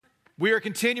We are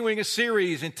continuing a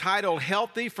series entitled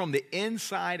Healthy from the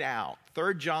Inside Out,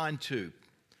 3 John 2.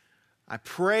 I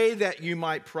pray that you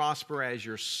might prosper as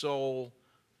your soul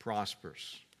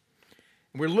prospers.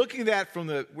 We're looking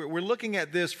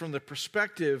at this from the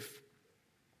perspective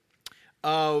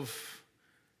of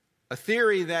a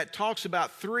theory that talks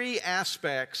about three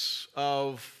aspects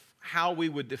of how we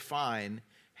would define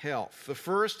health. The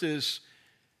first is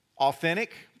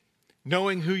authentic,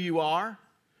 knowing who you are.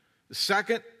 The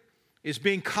second is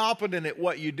being competent at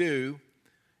what you do.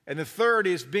 And the third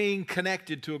is being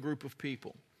connected to a group of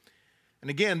people.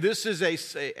 And again, this is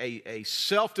a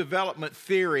self-development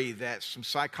theory that some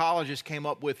psychologists came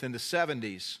up with in the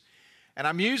 70s. And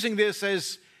I'm using this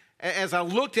as I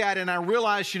looked at it and I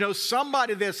realized,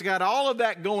 somebody that's got all of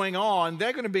that going on,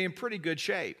 they're going to be in pretty good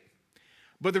shape.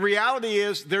 But the reality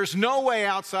is there's no way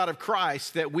outside of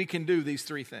Christ that we can do these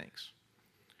three things.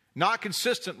 Not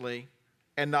consistently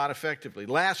and not effectively.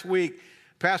 Last week,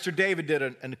 Pastor David did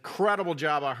an incredible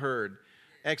job, I heard,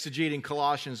 exegeting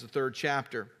Colossians, the 3rd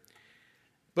chapter.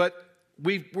 But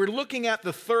we're looking at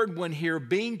the third one here,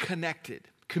 being connected,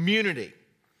 community.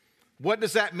 What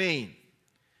does that mean?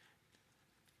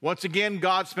 Once again,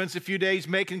 God spends a few days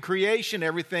making creation.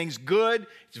 Everything's good.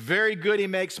 It's very good. He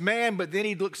makes man, but then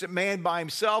he looks at man by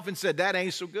himself and said, that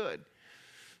ain't so good.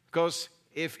 Because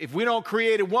if we don't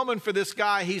create a woman for this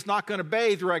guy, he's not going to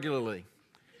bathe regularly.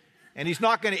 And he's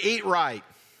not going to eat right.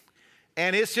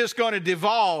 And it's just going to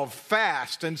devolve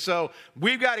fast. And so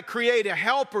we've got to create a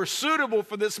helper suitable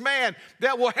for this man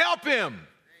that will help him.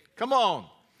 Come on.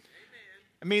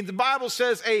 I mean, the Bible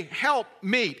says a help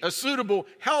meet, a suitable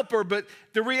helper. But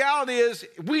the reality is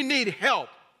we need help,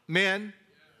 men.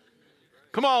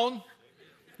 Come on.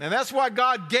 And that's why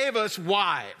God gave us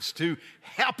wives, to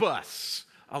help us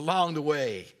along the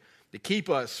way, to keep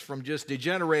us from just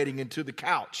degenerating into the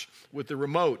couch with the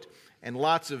remote and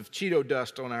lots of Cheeto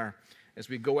dust on as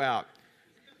we go out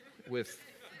with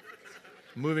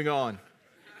moving on.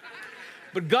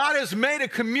 But God has made a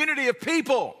community of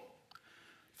people.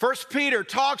 1 Peter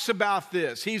talks about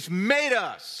this. He's made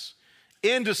us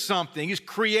into something. He's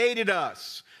created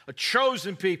us, a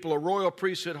chosen people, a royal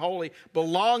priesthood, holy,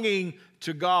 belonging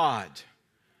to God.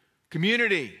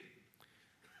 Community.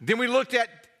 Then we looked at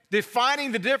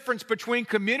defining the difference between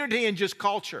community and just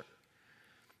culture.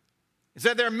 Is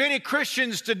that there are many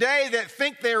Christians today that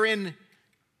think they're in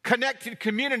connected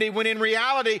community when in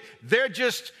reality they've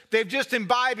just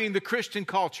imbibing the Christian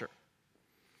culture.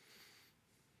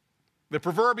 The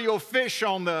proverbial fish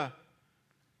on the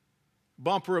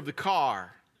bumper of the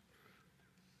car.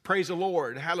 Praise the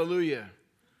Lord, hallelujah.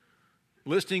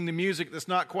 Listening to music that's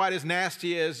not quite as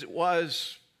nasty as it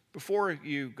was before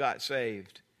you got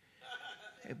saved.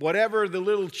 Whatever the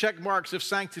little check marks of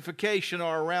sanctification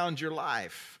are around your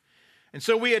life. And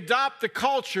so we adopt the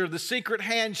culture, the secret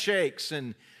handshakes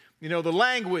and, the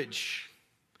language.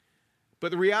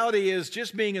 But the reality is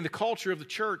just being in the culture of the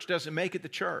church doesn't make it the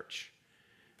church.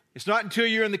 It's not until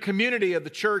you're in the community of the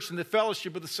church and the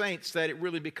fellowship of the saints that it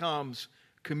really becomes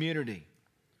community.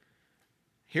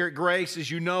 Here at Grace, as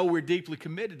you know, we're deeply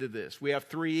committed to this. We have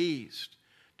 3 E's: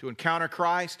 to encounter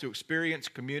Christ, to experience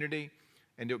community,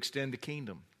 and to extend the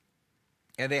kingdom.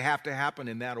 And they have to happen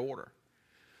in that order.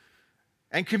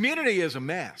 And community is a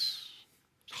mess.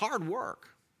 It's hard work.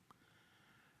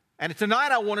 And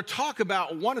tonight I want to talk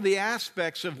about one of the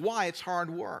aspects of why it's hard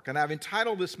work. And I've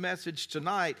entitled this message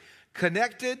tonight,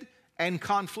 Connected and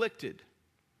Conflicted,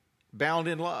 Bound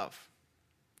in Love.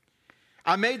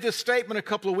 I made this statement a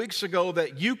couple of weeks ago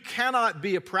that you cannot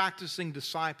be a practicing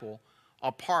disciple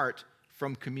apart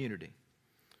from community.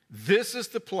 This is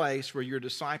the place where your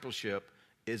discipleship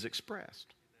is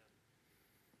expressed.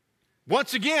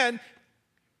 Once again,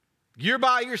 you're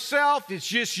by yourself. It's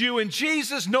just you and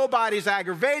Jesus. Nobody's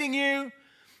aggravating you.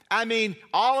 I mean,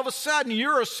 all of a sudden,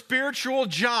 you're a spiritual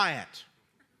giant.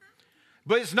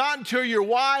 But it's not until your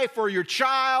wife or your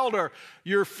child or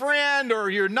your friend or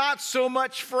your not so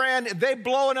much friend, they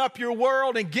blowing up your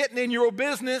world and getting in your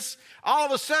business, all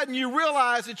of a sudden you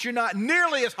realize that you're not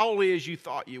nearly as holy as you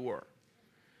thought you were.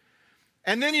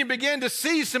 And then you begin to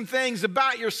see some things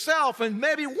about yourself and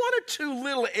maybe 1 or 2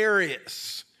 little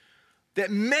areas that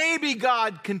maybe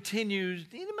God continues,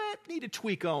 you might need to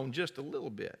tweak on just a little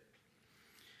bit.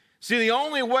 See, the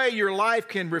only way your life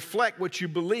can reflect what you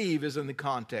believe is in the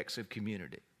context of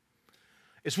community.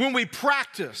 It's when we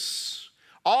practice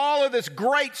all of this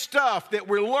great stuff that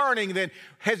we're learning that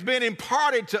has been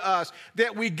imparted to us,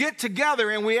 that we get together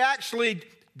and we actually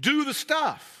do the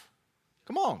stuff.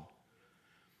 Come on.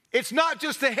 It's not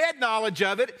just the head knowledge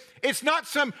of it. It's not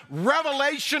some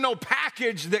revelational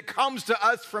package that comes to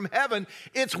us from heaven.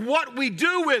 It's what we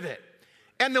do with it.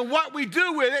 And then what we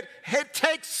do with it, it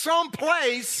takes some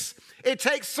place, it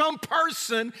takes some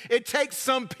person, it takes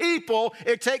some people,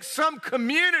 it takes some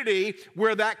community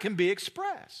where that can be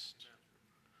expressed.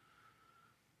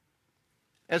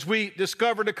 As we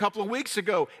discovered a couple of weeks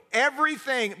ago,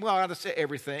 everything, well, I don't say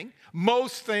everything,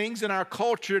 most things in our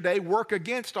culture today work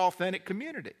against authentic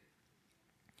community.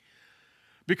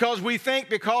 Because we think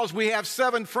because we have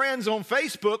 7 friends on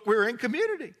Facebook, we're in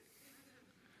community.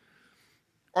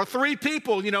 Or 3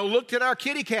 people, looked at our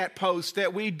kitty cat post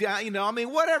that we,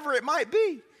 whatever it might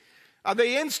be. The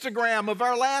Instagram of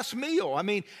our last meal.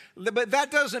 But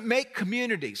that doesn't make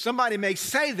community. Somebody may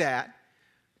say that,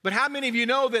 but how many of you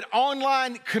know that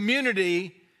online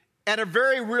community, at a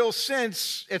very real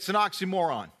sense, it's an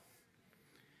oxymoron?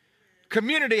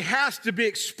 Community has to be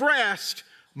expressed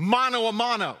mano a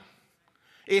mano.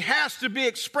 It has to be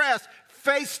expressed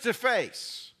face to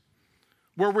face,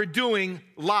 where we're doing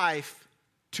life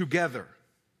together.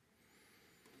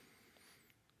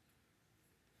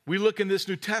 We look in this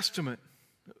New Testament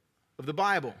of the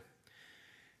Bible.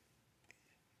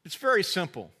 It's very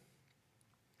simple.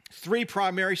 3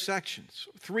 primary sections,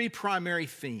 3 primary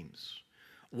themes.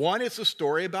 One is a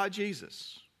story about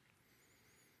Jesus.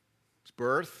 His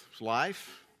birth, his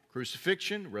life,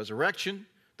 crucifixion, resurrection,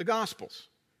 the Gospels.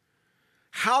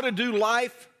 How to do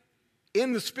life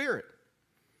in the Spirit.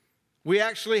 We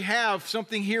actually have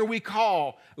something here we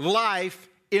call life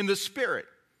in the Spirit.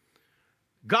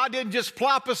 God didn't just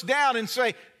plop us down and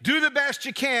say, do the best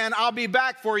you can, I'll be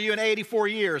back for you in 84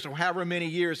 years, or however many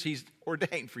years He's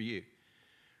ordained for you.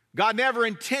 God never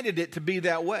intended it to be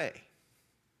that way.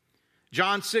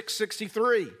 John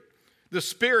 6:63, the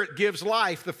Spirit gives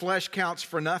life, the flesh counts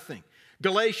for nothing.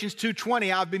 Galatians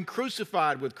 2:20, I've been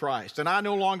crucified with Christ, and I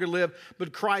no longer live,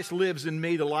 but Christ lives in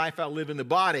me. The life I live in the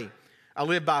body, I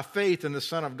live by faith in the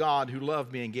Son of God who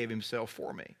loved me and gave Himself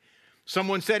for me.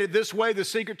 Someone said it this way, the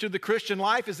secret to the Christian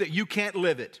life is that you can't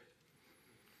live it.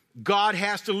 God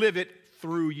has to live it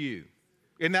through you.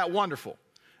 Isn't that wonderful?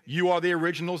 You are the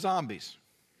original zombies.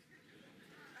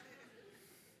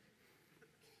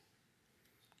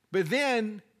 But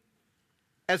then,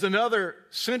 as another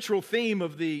central theme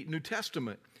of the New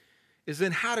Testament, is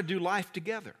then how to do life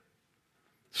together.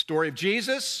 Story of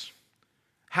Jesus,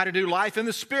 how to do life in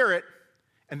the Spirit,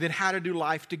 and then how to do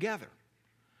life together.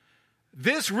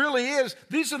 This really is,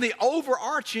 these are the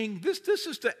overarching, this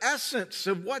is the essence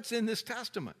of what's in this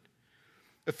Testament.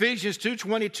 Ephesians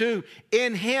 2:22,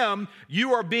 in Him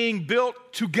you are being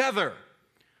built together.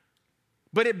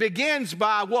 But it begins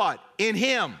by what? In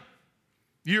Him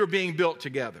you are being built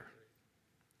together.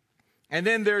 And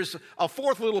then there's a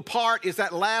fourth little part, is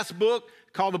that last book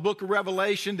called the Book of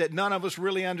Revelation that none of us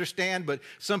really understand, but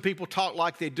some people talk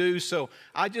like they do, so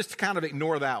I just kind of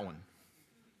ignore that one.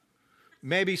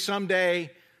 Maybe someday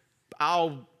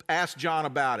I'll ask John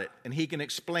about it, and he can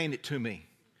explain it to me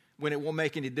when it won't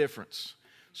make any difference.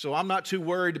 So I'm not too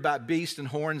worried about beasts and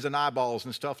horns and eyeballs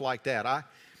and stuff like that.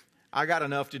 I got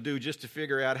enough to do just to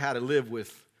figure out how to live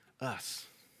with us.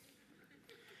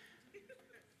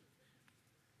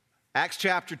 Acts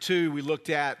chapter 2, we looked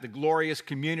at the glorious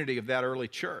community of that early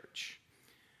church.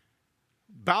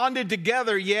 Bonded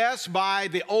together, yes, by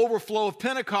the overflow of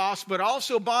Pentecost, but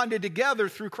also bonded together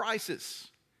through crisis.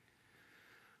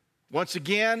 Once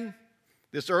again,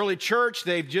 this early church,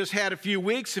 they've just had a few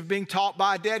weeks of being taught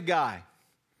by a dead guy.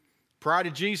 Prior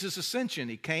to Jesus' ascension,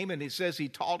 he came and he says he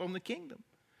taught on the kingdom.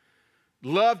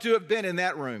 Loved to have been in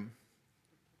that room.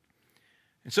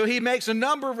 And so he makes a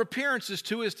number of appearances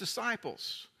to his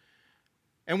disciples.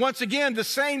 And once again, the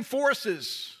same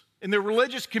forces in the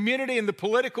religious community and the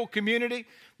political community,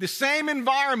 the same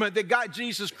environment that got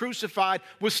Jesus crucified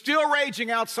was still raging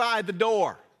outside the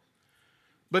door.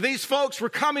 But these folks were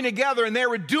coming together and they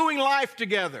were doing life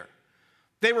together.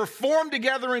 They were formed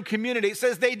together in community. It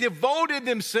says they devoted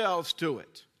themselves to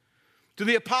it, to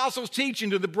the apostles' teaching,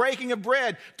 to the breaking of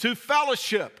bread, to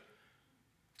fellowship,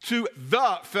 to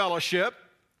the fellowship,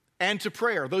 and to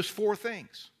prayer. Those 4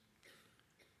 things.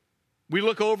 We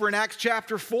look over in Acts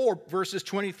chapter 4, verses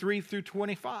 23 through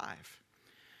 25.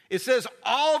 It says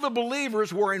all the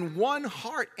believers were in one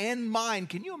heart and mind.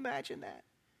 Can you imagine that?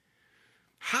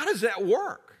 How does that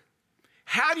work?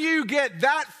 How do you get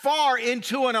that far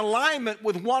into an alignment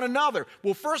with one another?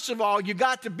 Well, first of all, you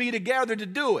got to be together to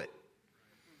do it.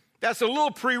 That's a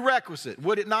little prerequisite,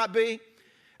 would it not be?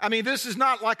 This is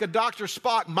not like a Dr.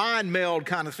 Spock mind meld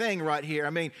kind of thing right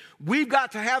here. We've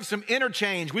got to have some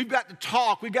interchange. We've got to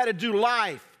talk. We've got to do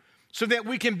life so that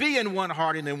we can be in one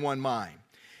heart and in one mind.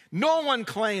 No one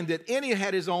claimed that any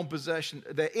had his own possession,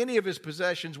 that any of his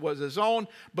possessions was his own,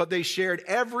 but they shared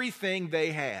everything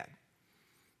they had.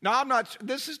 Now,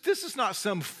 this is not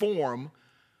some form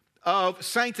of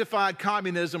sanctified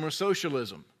communism or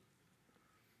socialism.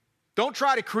 Don't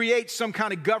try to create some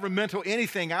kind of governmental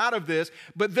anything out of this,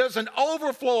 but there's an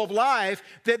overflow of life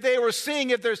that they were seeing.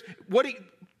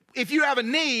 If you have a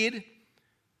need,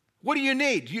 what do you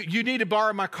need? You need to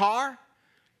borrow my car?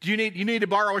 You need to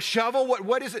borrow a shovel?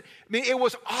 What is it? I mean, it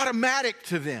was automatic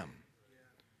to them.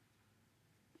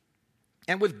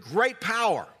 And with great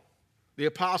power, the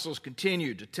apostles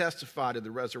continued to testify to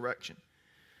the resurrection.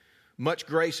 Much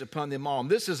grace upon them all. And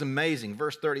this is amazing.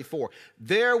 Verse 34.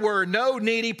 There were no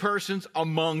needy persons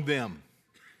among them.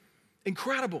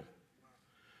 Incredible.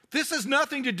 This has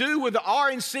nothing to do with the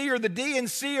RNC or the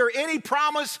DNC or any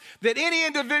promise that any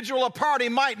individual or party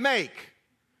might make.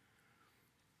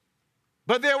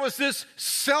 But there was this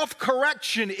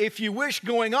self-correction, if you wish,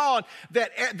 going on,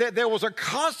 that there was a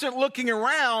constant looking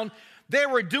around. They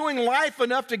were doing life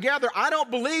enough together. I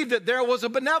don't believe that there was a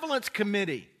benevolence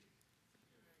committee.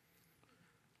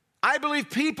 I believe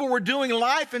people were doing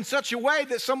life in such a way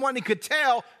that someone could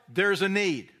tell there's a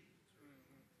need.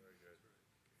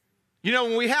 You know,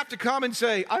 when we have to come and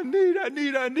say, I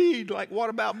need, like, what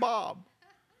about Bob?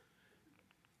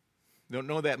 Don't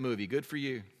know that movie. Good for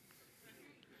you.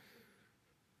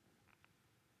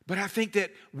 But I think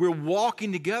that we're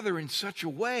walking together in such a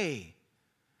way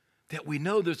that we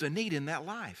know there's a need in that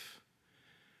life.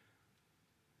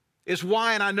 It's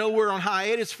why, and I know we're on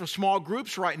hiatus for small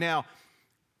groups right now,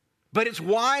 but it's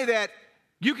why that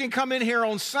you can come in here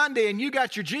on Sunday and you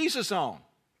got your Jesus on.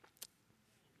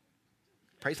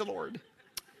 Praise the Lord.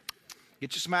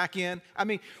 Get your smack in. I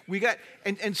mean, we got,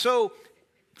 and so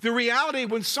the reality,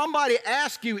 when somebody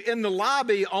asks you in the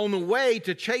lobby on the way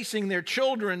to chasing their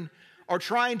children or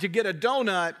trying to get a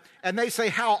donut, and they say,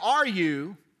 how are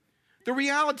you? The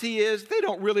reality is they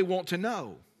don't really want to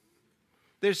know.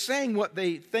 They're saying what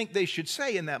they think they should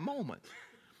say in that moment.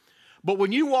 But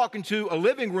when you walk into a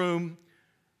living room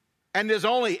and there's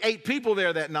only 8 people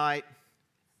there that night,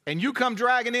 and you come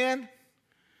dragging in,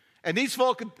 and these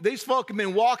folk have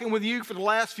been walking with you for the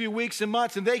last few weeks and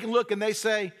months, and they can look and they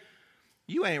say,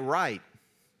 you ain't right.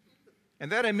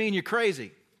 And that doesn't mean you're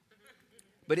crazy,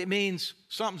 but it means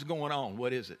something's going on.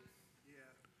 What is it?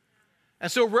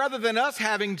 And so rather than us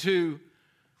having to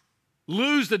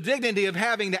lose the dignity of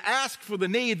having to ask for the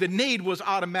need was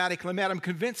automatically met. I'm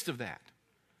convinced of that.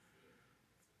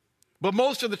 But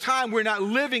most of the time, we're not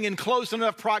living in close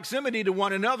enough proximity to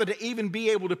one another to even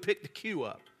be able to pick the cue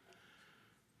up.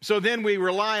 So then we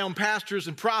rely on pastors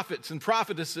and prophets and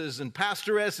prophetesses and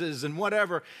pastoresses and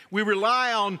whatever. We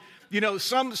rely on,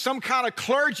 some kind of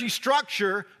clergy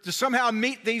structure to somehow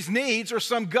meet these needs, or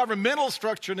some governmental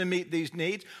structure to meet these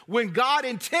needs, when God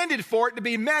intended for it to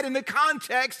be met in the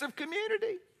context of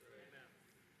community.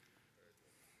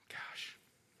 Gosh.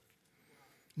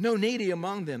 No needy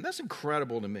among them. That's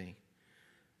incredible to me.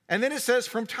 And then it says,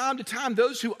 from time to time,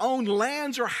 those who own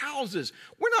lands or houses.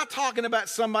 We're not talking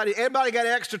about everybody got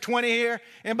an extra 20 here,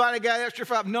 everybody got an extra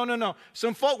 5. No.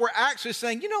 Some folk were actually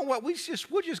saying, you know what, we'll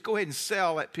just go ahead and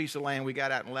sell that piece of land we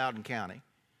got out in Loudoun County.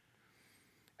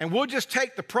 And we'll just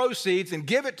take the proceeds and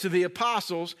give it to the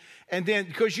apostles, and then,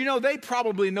 because they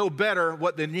probably know better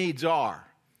what the needs are.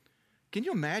 Can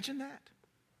you imagine that?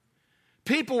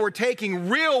 People were taking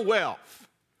real wealth.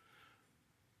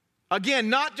 Again,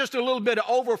 not just a little bit of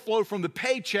overflow from the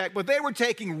paycheck, but they were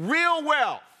taking real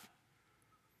wealth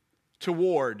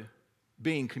toward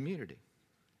being community.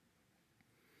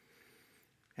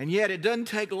 And yet it doesn't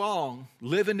take long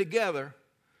living together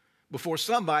before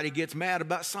somebody gets mad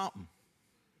about something.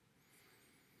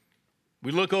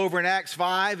 We look over in Acts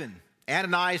 5, and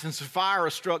Ananias and Sapphira are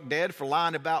struck dead for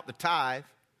lying about the tithe.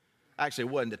 Actually,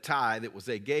 it wasn't the tithe, it was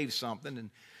they gave something, and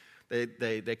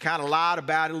They kind of lied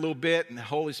about it a little bit, and the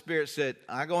Holy Spirit said,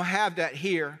 I'm going to have that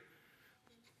here.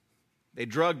 They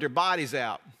drugged their bodies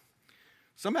out.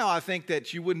 Somehow I think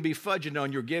that you wouldn't be fudging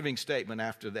on your giving statement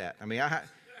after that. I mean,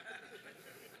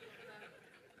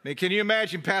 can you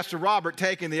imagine Pastor Robert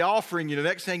taking the offering? The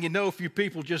next thing you know, a few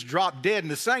people just drop dead in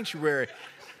the sanctuary.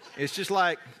 It's just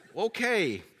like,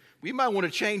 okay, we might want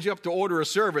to change up the order of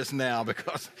service now,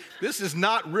 because this is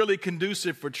not really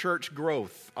conducive for church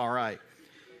growth. All right.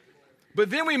 But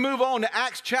then we move on to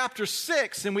Acts chapter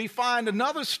 6, and we find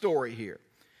another story here.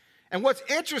 And what's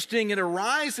interesting, it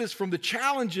arises from the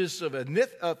challenges of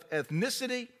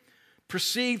ethnicity,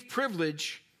 perceived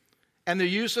privilege, and the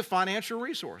use of financial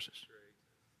resources.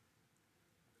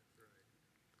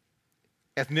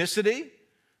 Ethnicity,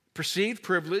 perceived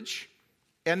privilege,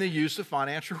 and the use of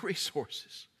financial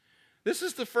resources. This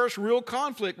is the first real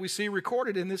conflict we see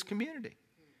recorded in this community.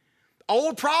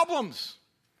 Old problems.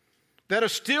 that are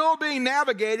still being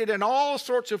navigated in all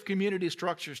sorts of community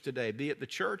structures today, be it the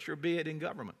church or be it in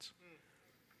governments.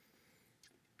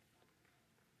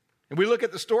 And we look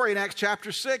at the story in Acts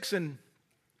chapter 6, and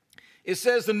it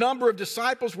says the number of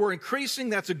disciples were increasing.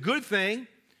 That's a good thing.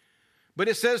 But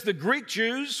it says the Greek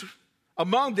Jews,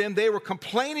 among them, they were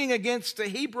complaining against the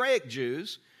Hebraic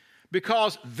Jews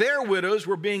because their widows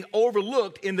were being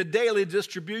overlooked in the daily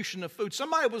distribution of food.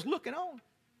 Somebody was looking on.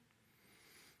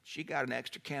 She got an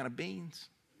extra can of beans.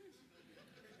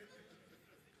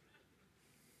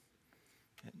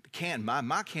 The can,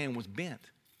 my can was bent.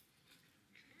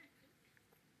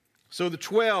 So the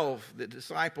 12, the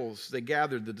disciples, they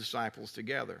gathered the disciples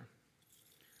together.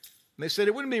 And they said,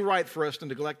 it wouldn't be right for us to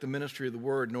neglect the ministry of the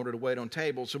word in order to wait on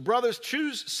tables. So brothers,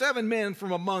 choose 7 men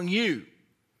from among you.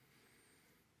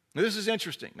 Now, this is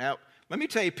interesting. Now, let me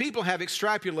tell you, people have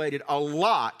extrapolated a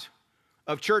lot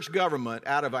of church government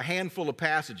out of a handful of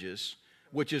passages,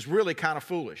 which is really kind of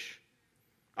foolish,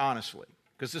 honestly,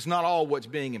 because it's not all what's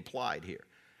being implied here.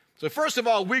 So first of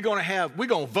all, we're going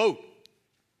to vote.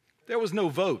 There was no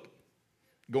vote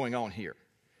going on here.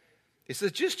 It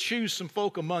says, just choose some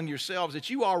folk among yourselves that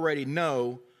you already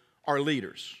know are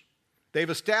leaders. They've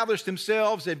established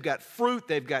themselves. They've got fruit.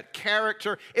 They've got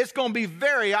character. It's going to be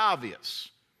very obvious.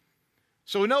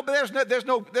 So no, but there's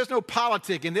no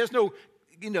politicking. There's no,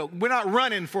 we're not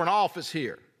running for an office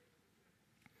here.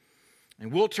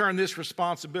 And we'll turn this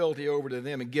responsibility over to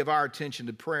them and give our attention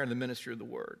to prayer and the ministry of the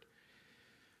word.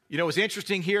 It's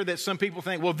interesting here that some people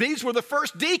think, well, these were the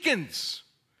first deacons.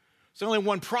 There's only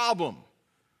one problem.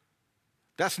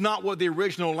 That's not what the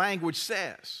original language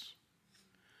says.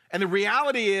 And the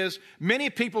reality is, many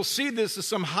people see this as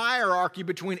some hierarchy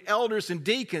between elders and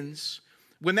deacons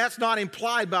when that's not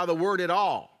implied by the word at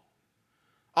all.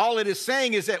 All it is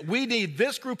saying is that we need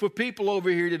this group of people over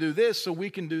here to do this so we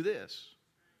can do this.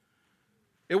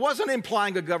 It wasn't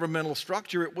implying a governmental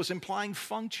structure. It was implying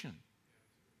function.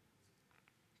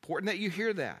 Important that you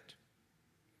hear that.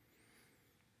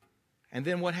 And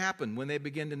then what happened when they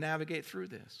began to navigate through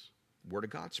this? Word of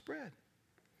God spread.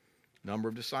 Number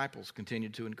of disciples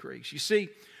continued to increase. You see,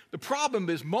 the problem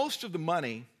is most of the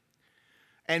money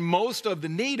and most of the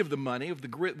need of the money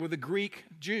were the Greek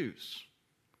Jews.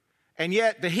 And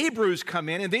yet the Hebrews come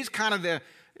in, and these kind of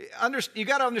you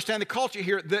got to understand the culture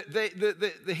here.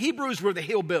 The Hebrews were the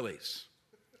hillbillies.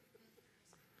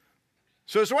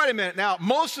 So wait a minute. Now,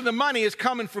 most of the money is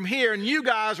coming from here, and you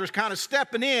guys are kind of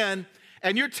stepping in,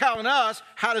 and you're telling us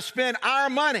how to spend our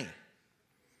money.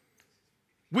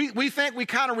 We think we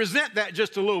kind of resent that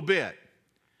just a little bit.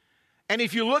 And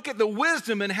if you look at the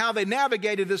wisdom and how they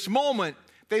navigated this moment,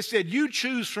 they said, you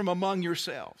choose from among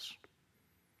yourselves.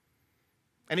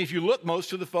 And if you look,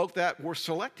 most of the folk that were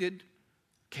selected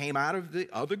came out of the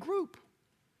other group.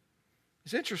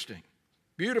 It's interesting.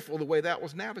 Beautiful the way that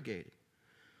was navigated.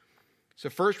 It's the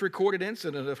first recorded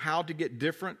incident of how to get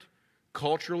different,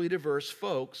 culturally diverse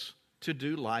folks to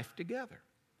do life together.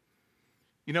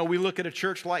 We look at a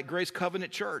church like Grace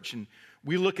Covenant Church, and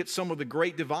we look at some of the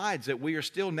great divides that we are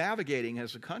still navigating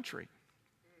as a country.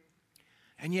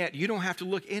 And yet, you don't have to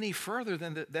look any further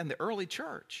than the early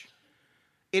church.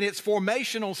 In its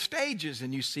formational stages,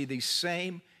 and you see these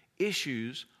same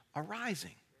issues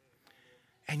arising.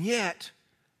 And yet,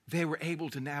 they were able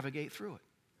to navigate through it.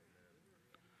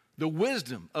 The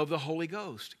wisdom of the Holy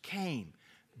Ghost came.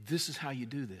 This is how you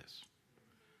do this.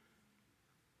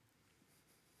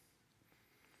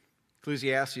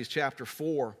 Ecclesiastes chapter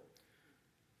 4,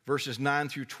 verses 9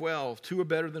 through 12. 2 are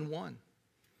better than 1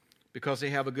 because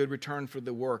they have a good return for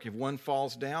the work. If one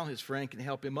falls down, his friend can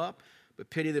help him up,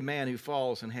 but pity the man who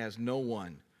falls and has no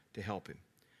one to help him.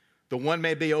 The one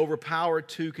may be overpowered,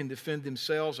 2 can defend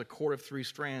themselves. A cord of 3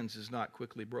 strands is not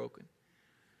quickly broken.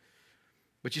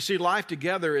 But you see, life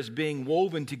together is being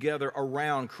woven together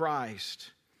around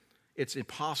Christ. It's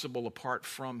impossible apart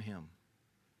from Him.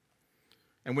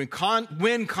 And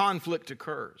when conflict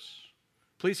occurs,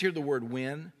 please hear the word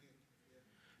when.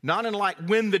 Not in like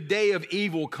when the day of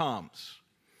evil comes.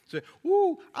 Say,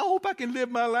 I hope I can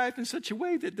live my life in such a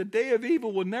way that the day of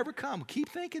evil will never come. Keep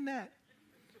thinking that.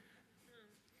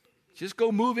 Just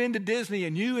go move into Disney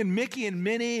and you and Mickey and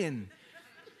Minnie and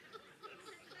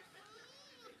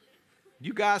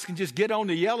you guys can just get on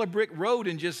the yellow brick road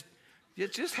and just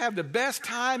have the best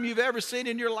time you've ever seen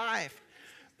in your life.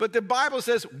 But the Bible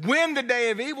says when the day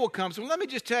of evil comes, well, let me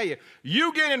just tell you,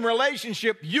 you get in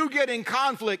relationship, you get in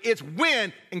conflict. It's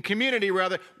when, in community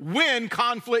rather, when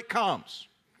conflict comes.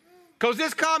 Because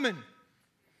it's coming.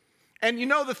 And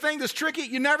the thing that's tricky,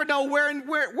 you never know where and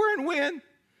when.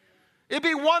 It'd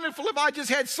be wonderful if I just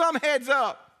had some heads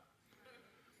up.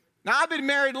 Now, I've been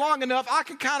married long enough, I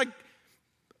can kind of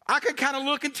I can kind of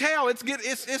look and tell it's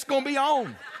going to be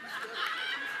on.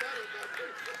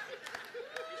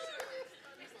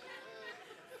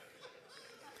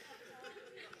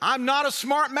 I'm not a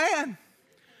smart man,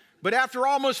 but after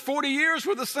almost 40 years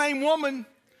with the same woman,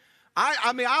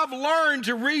 I've learned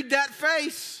to read that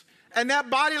face and that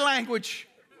body language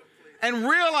and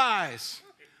realize,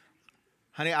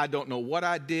 honey, I don't know what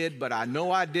I did, but I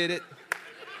know I did it.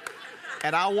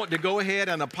 And I want to go ahead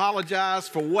and apologize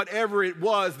for whatever it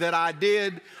was that I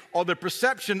did or the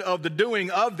perception of the doing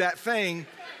of that thing.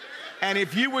 And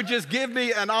if you would just give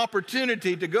me an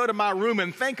opportunity to go to my room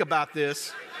and think about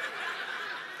this,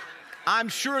 I'm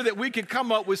sure that we could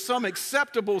come up with some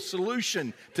acceptable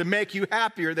solution to make you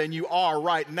happier than you are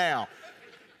right now.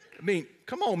 I mean,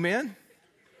 come on, man.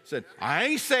 Said, I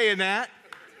ain't saying that,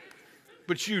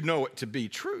 but you know it to be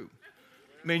true.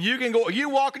 I mean, you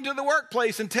walk into the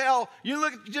workplace and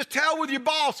just tell with your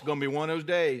boss, it's going to be one of those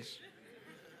days.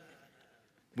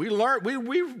 We learned,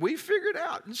 we figured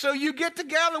out. And so you get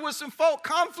together with some folk,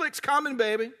 conflict's coming,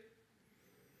 baby.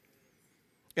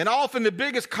 And often the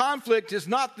biggest conflict is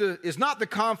not the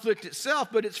conflict itself,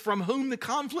 but it's from whom the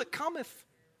conflict cometh.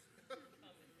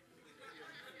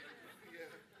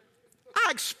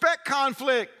 I expect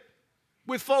conflict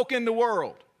with folk in the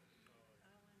world.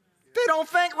 They don't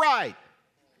think right.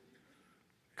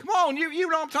 Come on, you know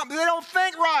what I'm talking about. They don't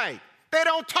think right. They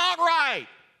don't talk right.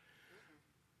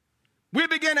 We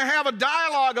begin to have a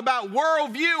dialogue about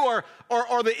worldview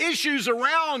or the issues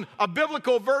around a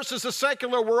biblical versus a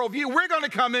secular worldview. We're going to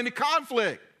come into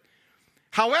conflict.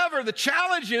 However, the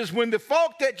challenge is when the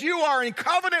folk that you are in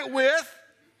covenant with,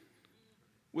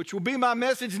 which will be my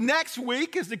message next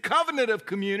week, is the covenant of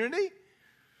community,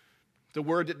 the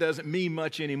word that doesn't mean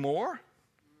much anymore.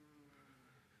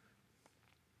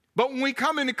 But when we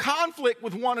come into conflict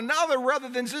with one another, rather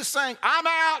than just saying, I'm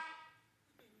out,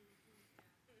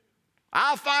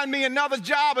 I'll find me another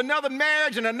job, another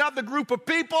marriage, and another group of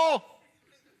people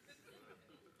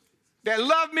that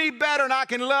love me better and I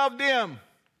can love them.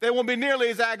 They won't be nearly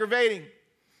as aggravating.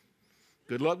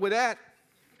 Good luck with that.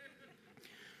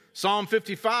 Psalm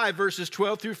 55, verses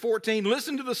 12 through 14.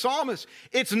 Listen to the psalmist.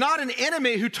 It's not an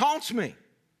enemy who taunts me.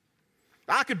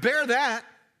 I could bear that.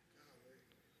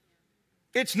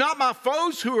 It's not my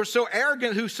foes who so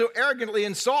arrogantly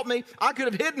insult me. I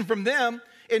could have hidden from them.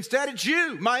 Instead, it's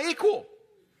you, my equal,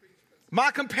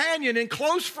 my companion and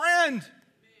close friend.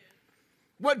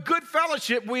 What good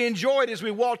fellowship we enjoyed as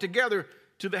we walked together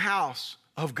to the house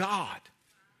of God.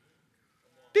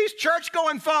 These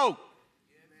church-going folk.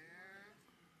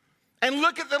 And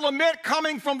look at the lament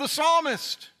coming from the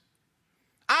psalmist.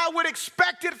 I would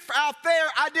expect it out there.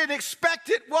 I didn't expect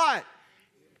it what?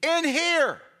 In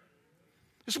here.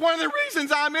 It's one of the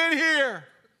reasons I'm in here.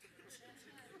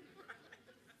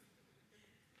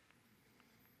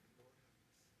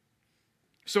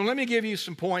 So let me give you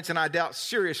some points, and I doubt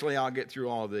seriously I'll get through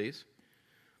all of these.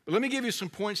 But let me give you some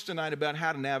points tonight about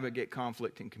how to navigate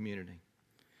conflict in community.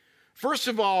 First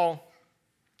of all,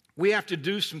 we have to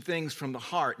do some things from the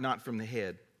heart, not from the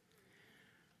head.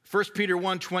 1 Peter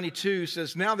 1:22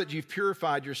 says, now that you've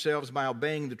purified yourselves by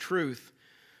obeying the truth,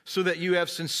 so that you have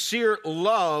sincere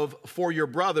love for your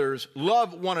brothers,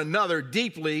 love one another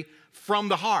deeply from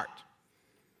the heart.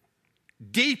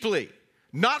 Deeply,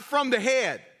 not from the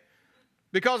head.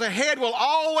 Because a head will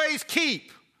always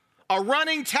keep a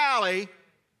running tally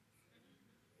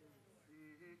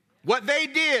what they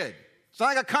did. It's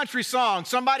like a country song.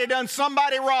 Somebody done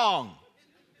somebody wrong.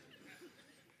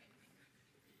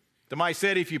 Somebody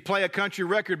said if you play a country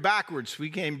record backwards, we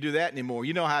can't even do that anymore.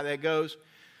 You know how that goes.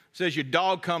 It says your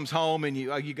dog comes home and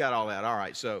you got all that. All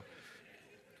right, so.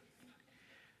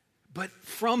 But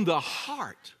from the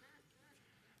heart,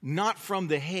 not from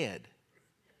the head.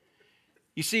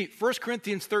 You see, 1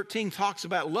 Corinthians 13 talks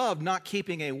about love not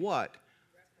keeping a what?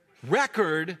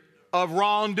 Record of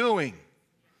wrongdoing.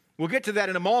 We'll get to that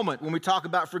in a moment when we talk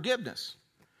about forgiveness.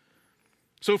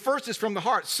 So first is from the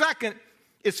heart. Second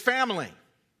is family.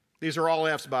 These are all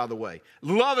F's, by the way.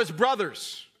 Love as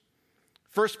brothers.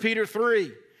 1 Peter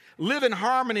 3. Live in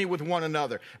harmony with one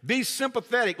another. Be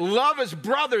sympathetic. Love as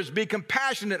brothers. Be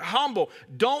compassionate, humble.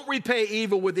 Don't repay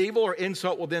evil with evil or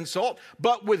insult with insult,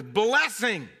 but with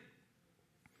blessing.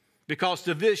 Because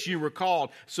to this you were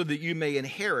called, so that you may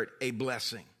inherit a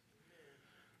blessing.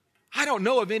 I don't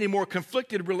know of any more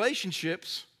conflicted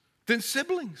relationships than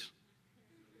siblings.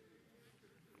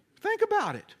 Think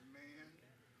about it.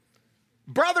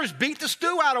 Brothers beat the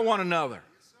stew out of one another.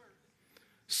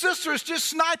 Sisters just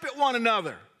snipe at one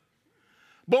another.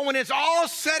 But when it's all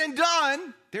said and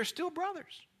done, they're still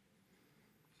brothers.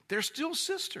 They're still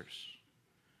sisters.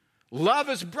 Love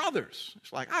as brothers.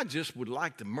 It's like, I just would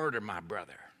like to murder my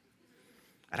brother.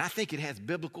 And I think it has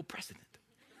biblical precedent.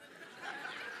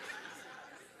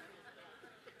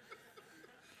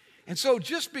 And so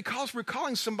just because we're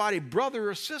calling somebody brother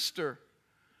or sister,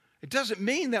 it doesn't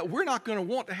mean that we're not going to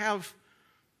want to have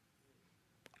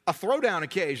a throwdown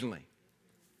occasionally.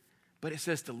 But it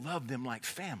says to love them like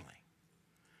family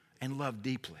and love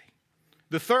deeply.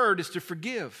 The third is to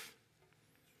forgive.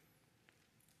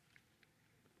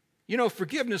 You know,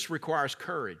 forgiveness requires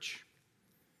courage.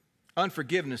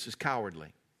 Unforgiveness is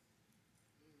cowardly.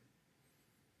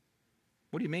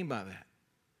 What do you mean by that?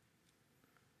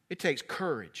 It takes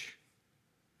courage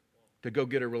to go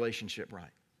get a relationship right.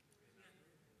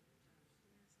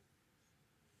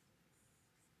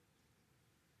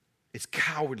 It's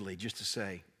cowardly just to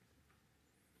say.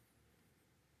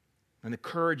 And the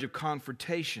courage of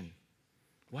confrontation.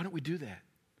 Why don't we do that?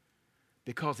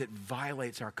 Because it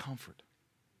violates our comfort.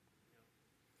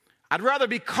 I'd rather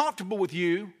be comfortable with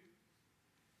you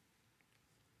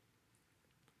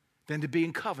than to be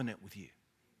in covenant with you.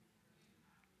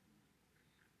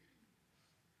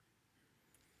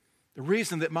 The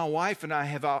reason that my wife and I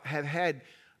have had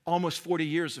almost 40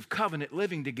 years of covenant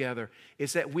living together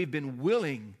is that we've been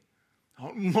willing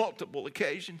on multiple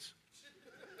occasions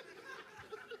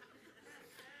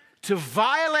to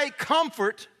violate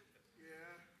comfort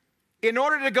in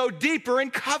order to go deeper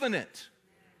in covenant.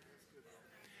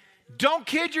 Don't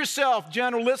kid yourself,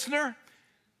 gentle listener.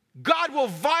 God will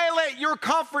violate your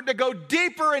comfort to go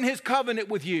deeper in His covenant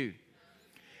with you.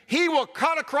 He will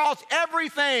cut across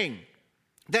everything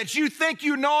that you think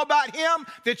you know about Him,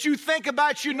 that you think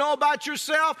about you know about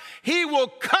yourself. He will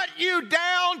cut you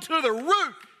down to the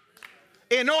root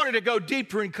in order to go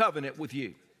deeper in covenant with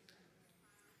you.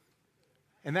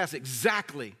 And that's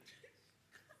exactly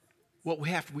what we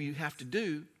have to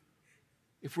do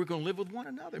if we're going to live with one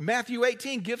another. Matthew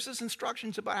 18 gives us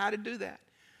instructions about how to do that.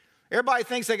 Everybody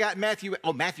thinks they got Matthew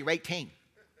 18.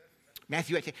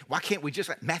 Matthew 18. Why can't we just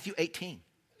like Matthew 18?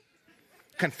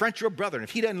 Confront your brother, and if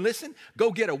he doesn't listen,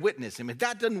 go get a witness. And if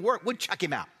that doesn't work, we'll chuck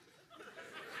him out.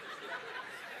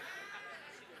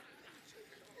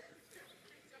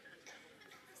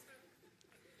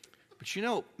 But you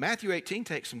know, Matthew 18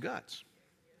 takes some guts.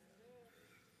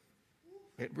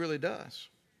 It really does.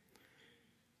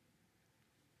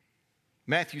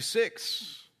 Matthew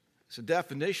 6 is a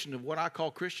definition of what I call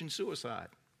Christian suicide.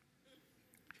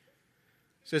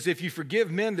 It says, if you forgive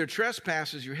men their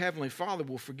trespasses, your heavenly Father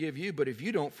will forgive you. But if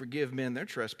you don't forgive men their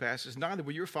trespasses, neither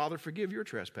will your Father forgive your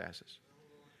trespasses.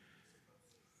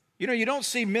 You know, you don't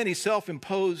see many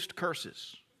self-imposed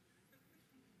curses.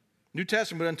 New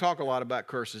Testament doesn't talk a lot about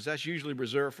curses. That's usually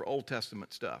reserved for Old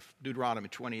Testament stuff. Deuteronomy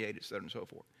 28, etc., and so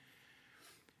forth.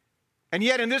 And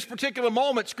yet in this particular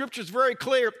moment, Scripture is very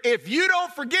clear. If you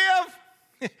don't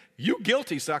forgive, you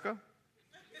guilty, sucker.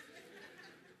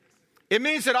 It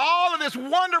means that all of this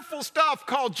wonderful stuff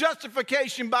called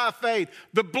justification by faith,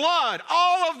 the blood,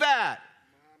 all of that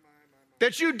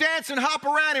you dance and hop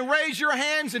around and raise your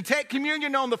hands and take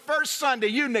communion on the first Sunday,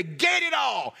 you negate it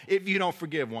all if you don't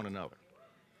forgive one another.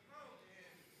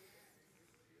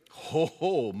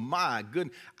 Oh my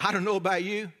goodness. I don't know about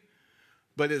you,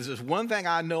 but there's this one thing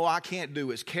I know I can't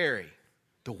do is carry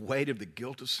the weight of the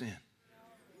guilt of sin.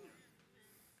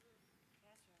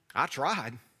 I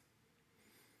tried.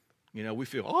 You know, we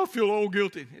feel, I feel all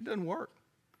guilty. It doesn't work.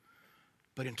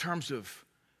 But in terms of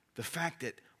the fact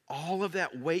that all of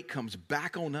that weight comes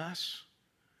back on us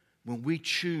when we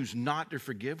choose not to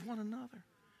forgive one another,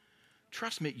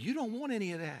 trust me, you don't want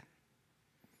any of that.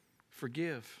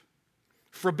 Forgive.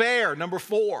 Forbear, number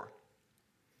 4.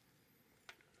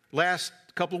 Last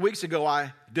couple of weeks ago,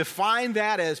 I defined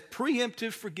that as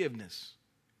preemptive forgiveness.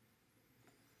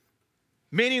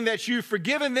 Meaning that you've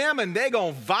forgiven them and they're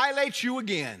going to violate you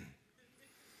again.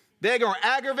 They're going to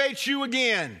aggravate you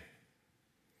again.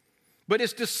 But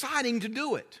it's deciding to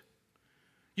do it.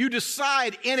 You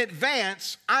decide in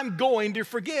advance, I'm going to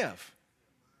forgive.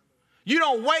 You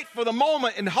don't wait for the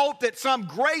moment and hope that some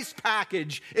grace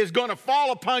package is going to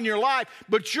fall upon your life,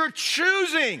 but you're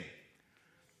choosing.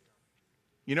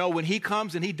 You know, when he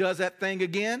comes and he does that thing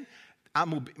again, I'm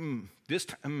going to be, this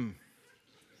time,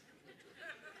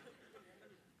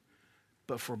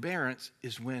 But forbearance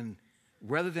is when,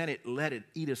 rather than let it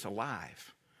eat us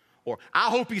alive, or I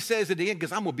hope he says it again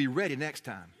because I'm going to be ready next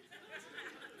time.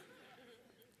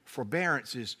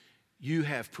 Forbearance is you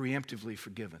have preemptively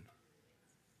forgiven.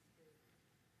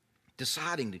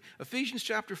 Deciding to. Ephesians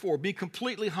chapter 4, be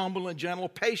completely humble and gentle,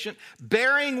 patient,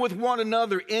 bearing with one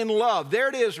another in love. There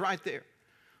it is right there.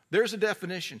 There's a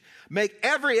definition. Make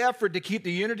every effort to keep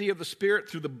the unity of the Spirit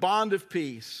through the bond of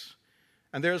peace.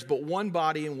 And there's but one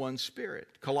body and one Spirit.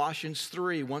 Colossians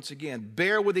 3, once again,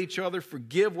 bear with each other,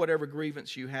 forgive whatever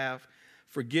grievance you have,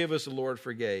 forgive as the Lord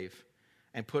forgave,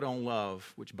 and put on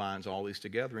love, which binds all these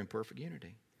together in perfect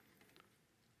unity.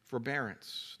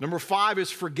 Forbearance. Number 5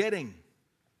 is forgetting.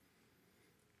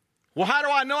 Well, how do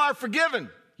I know I've forgiven?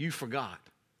 You forgot.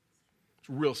 It's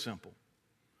real simple.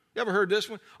 You ever heard this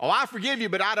one? Oh, I forgive you,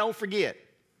 but I don't forget.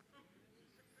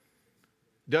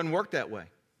 Doesn't work that way.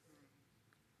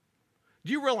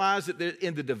 Do you realize that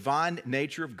in the divine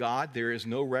nature of God, there is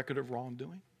no record of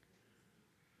wrongdoing?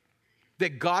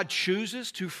 That God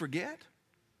chooses to forget?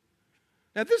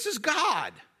 Now, this is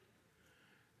God.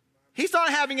 He's not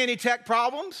having any tech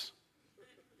problems.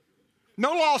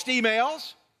 No lost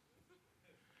emails.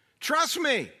 Trust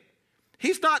me.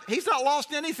 He's not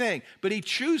lost anything, but he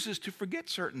chooses to forget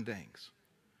certain things.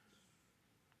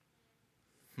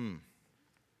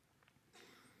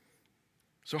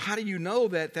 So how do you know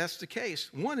that that's the case?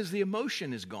 One is the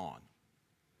emotion is gone.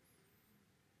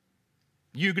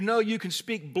 You know you can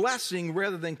speak blessing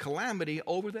rather than calamity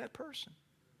over that person.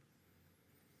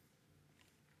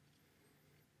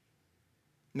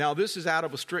 Now, this is out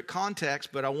of a strict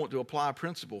context, but I want to apply a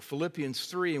principle. Philippians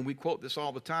 3, and we quote this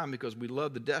all the time because we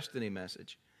love the destiny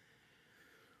message.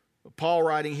 Paul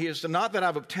writing here, so not that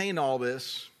I've obtained all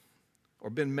this or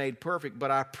been made perfect,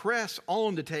 but I press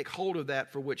on to take hold of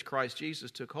that for which Christ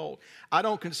Jesus took hold. I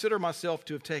don't consider myself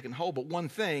to have taken hold, but one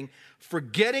thing,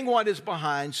 forgetting what is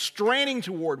behind, straining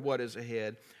toward what is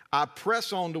ahead, I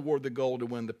press on toward the goal to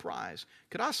win the prize.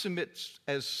 Could I submit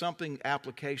as something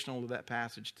applicational to that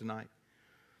passage tonight?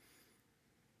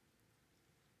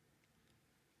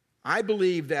 I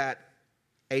believe that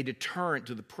a deterrent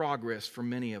to the progress for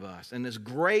many of us, and as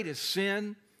great as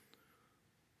sin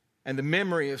and the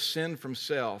memory of sin from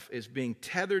self, is being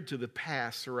tethered to the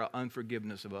past through our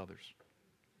unforgiveness of others.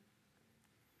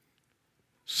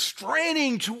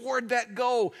 Straining toward that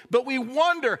goal, but we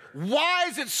wonder, why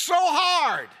is it so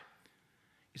hard?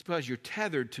 It's because you're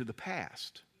tethered to the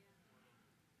past.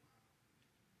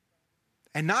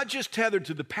 And not just tethered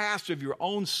to the past of your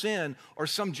own sin or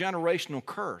some generational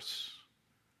curse,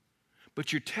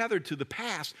 but you're tethered to the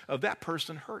past of that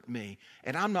person hurt me,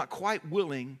 and I'm not quite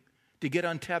willing to get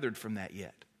untethered from that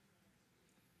yet.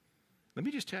 Let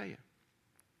me just tell you,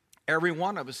 every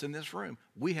one of us in this room,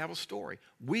 we have a story.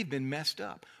 We've been messed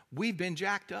up. We've been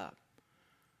jacked up.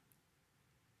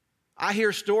 I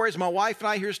hear stories. My wife and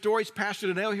I hear stories. Pastor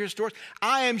Donnell hears stories.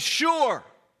 I am sure.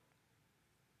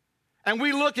 And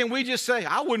we look and we just say,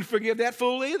 I wouldn't forgive that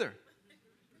fool either.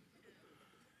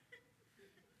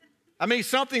 I mean,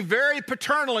 something very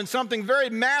paternal and something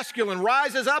very masculine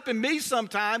rises up in me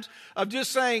sometimes of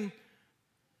just saying,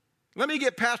 let me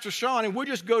get Pastor Sean and we'll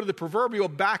just go to the proverbial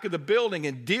back of the building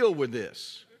and deal with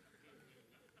this.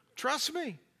 Trust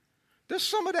me, there's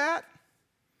some of that.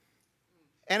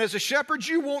 And as a shepherd,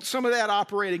 you want some of that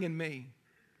operating in me.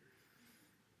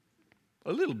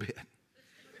 A little bit.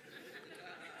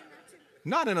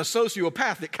 Not in a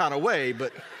sociopathic kind of way,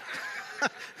 but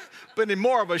in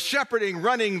more of a shepherding,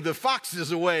 running the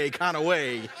foxes away kind of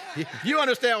way. You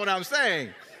understand what I'm saying?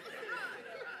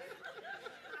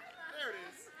 There it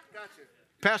is. Gotcha.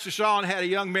 Pastor Sean had a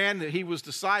young man that he was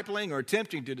discipling, or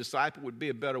attempting to disciple would be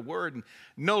a better word, and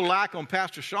no lack on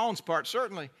Pastor Sean's part,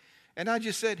 certainly. And I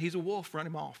just said, he's a wolf, run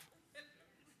him off.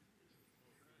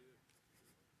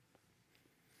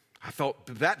 I thought,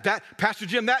 that Pastor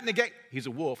Jim, that negate, he's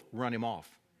a wolf, run him off.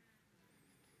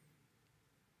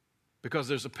 Because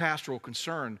there's a pastoral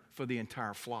concern for the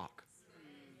entire flock.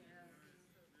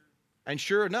 And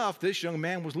sure enough, this young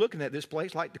man was looking at this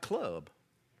place like the club.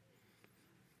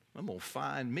 I'm going to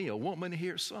find me a woman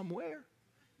here somewhere.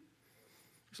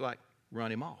 It's like,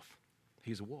 run him off.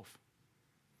 He's a wolf.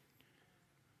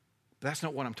 But that's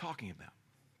not what I'm talking about.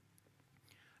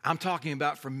 I'm talking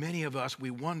about, for many of us, we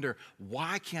wonder,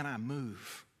 why can't I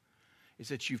move? It's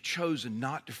that you've chosen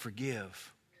not to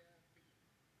forgive.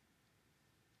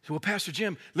 So, well, Pastor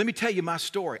Jim, let me tell you my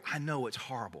story. I know it's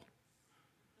horrible.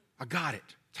 I got it.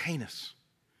 It's heinous.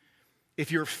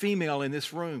 If you're a female in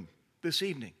this room this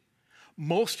evening,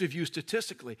 most of you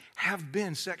statistically have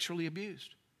been sexually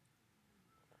abused.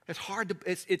 It's hard to,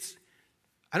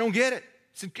 I don't get it.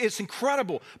 It's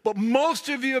incredible. But most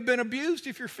of you have been abused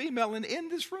if you're female and in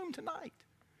this room tonight.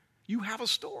 You have a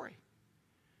story.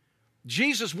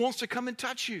 Jesus wants to come and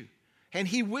touch you, and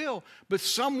he will. But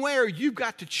somewhere you've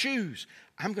got to choose.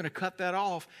 I'm going to cut that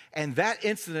off, and that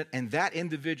incident and that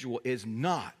individual is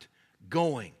not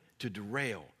going to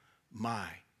derail my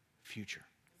future.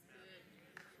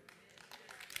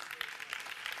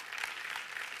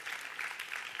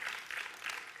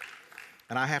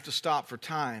 And I have to stop for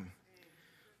time.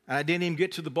 And I didn't even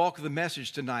get to the bulk of the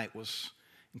message tonight, was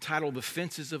entitled The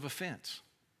Fences of Offense.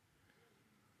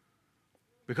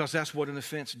 Because that's what an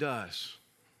offense does.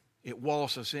 It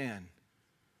walls us in,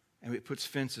 and it puts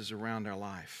fences around our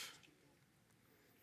life.